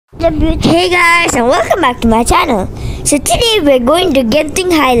Hey guys, and welcome back to my channel. So today we're going to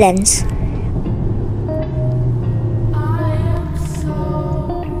Genting Highlands.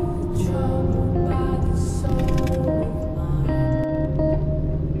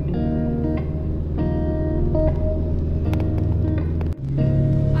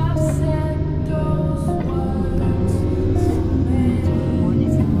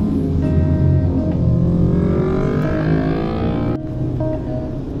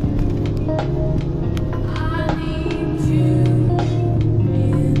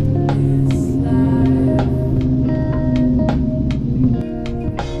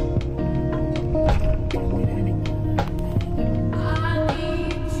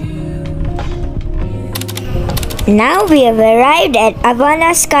 Now we have arrived at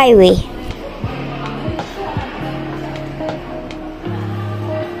Awana Skyway.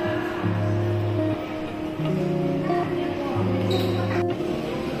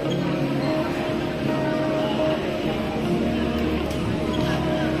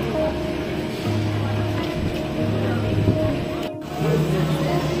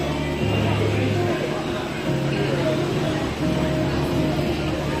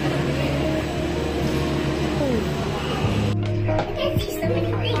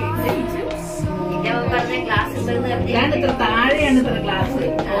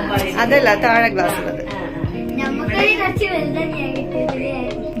 അതല്ല താഴെ glass ഉള്ളത്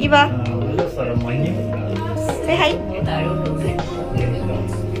ഇവ hi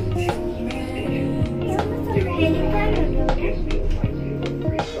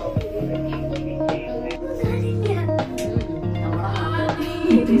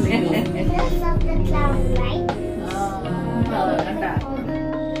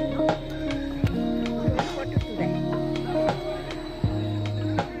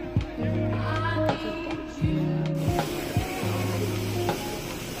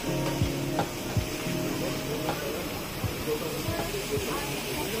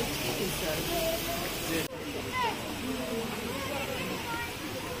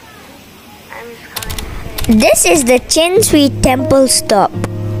This is the Swee temple stop.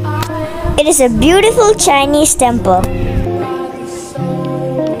 It is a beautiful Chinese temple.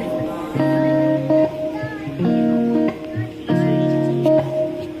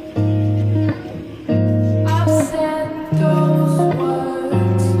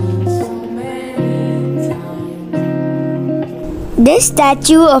 This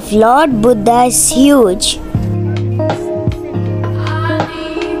statue of Lord Buddha is huge.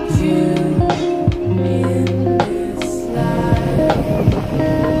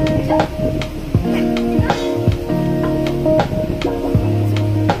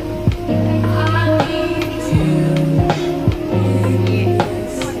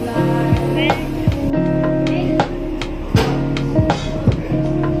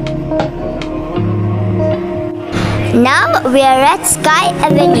 Now we are at Sky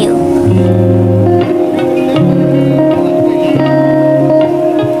Avenue.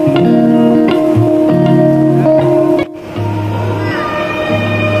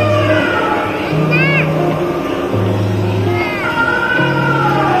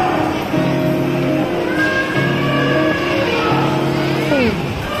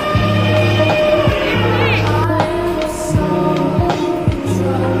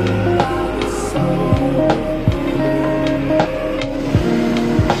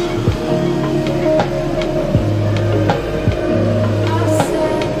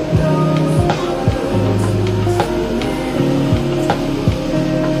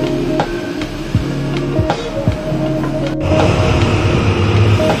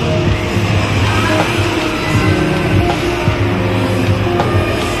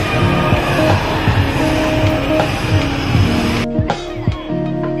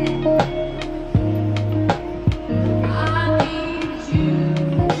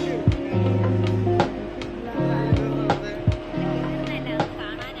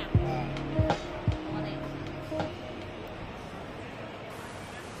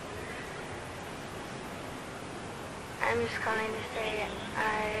 I'm just calling to say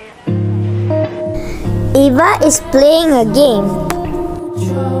Eva is playing a game.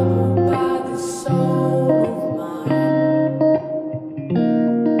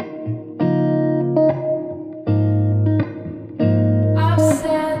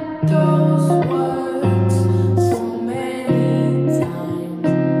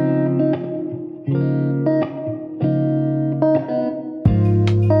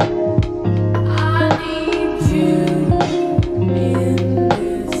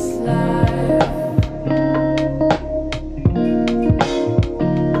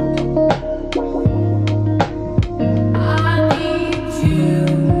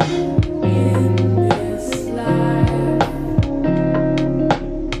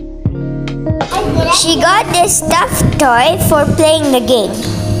 She got this stuffed toy for playing the game.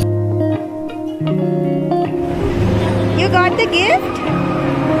 You got the gift?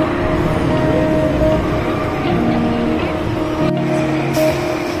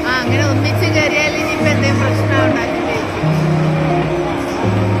 അങ്ങനെ ഒന്നിച്ച് കയറിയാൽ ഇനിയിപ്പോൾ എന്തെങ്കിലും പ്രശ്നം ഉണ്ടാക്കില്ലേ?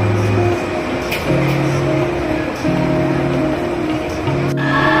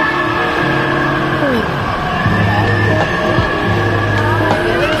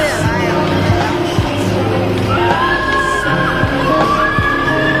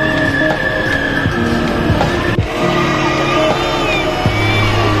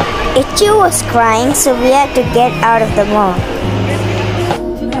 Ichu was crying, so we had to get out of the mall.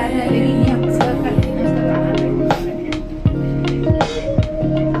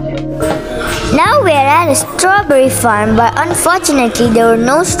 Now we are at a strawberry farm, but unfortunately there were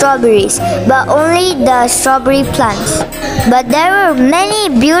no strawberries, but only the strawberry plants. But there were many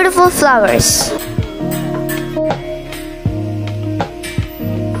beautiful flowers.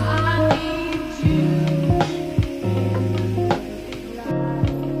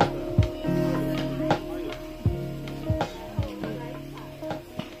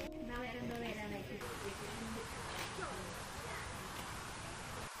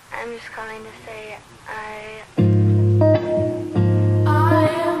 I'm just calling to say I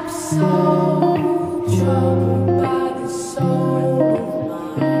am so troubled by the soul of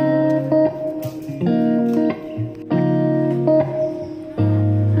mine.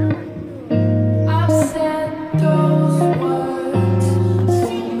 I've said those words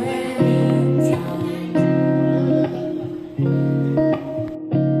so many times.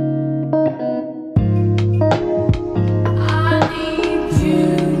 I need you.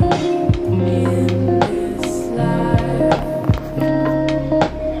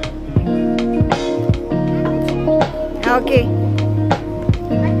 Okay.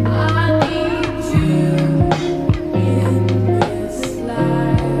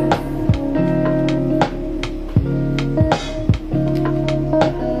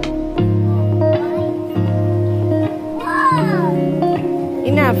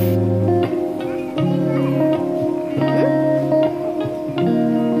 Enough.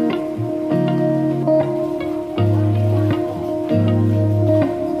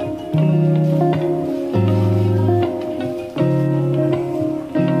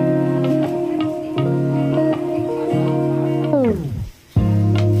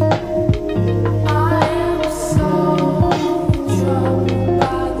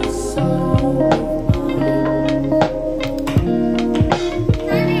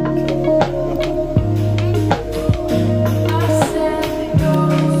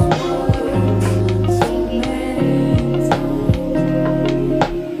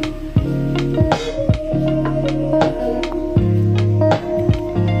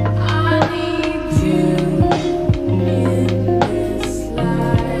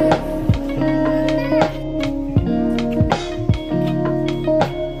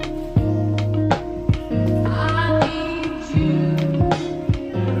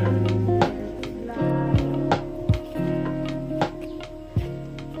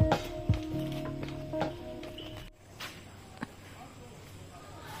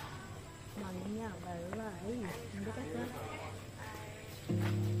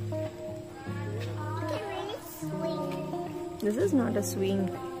 This is not a swing.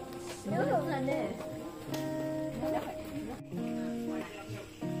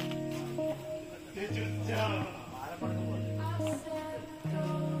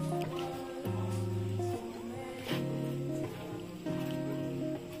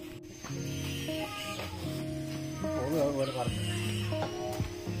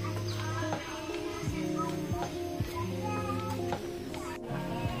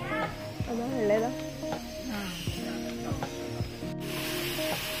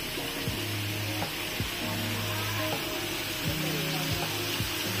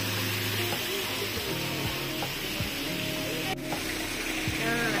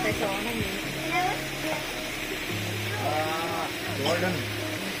 Golden.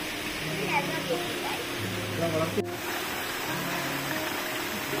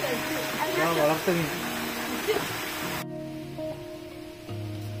 വളർത്തുന്നു.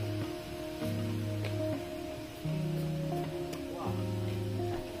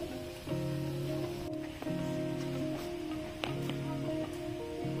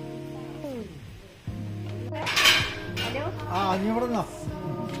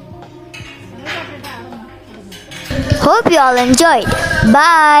 Hope you all enjoyed.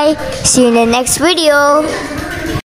 Bye. See you in the next video.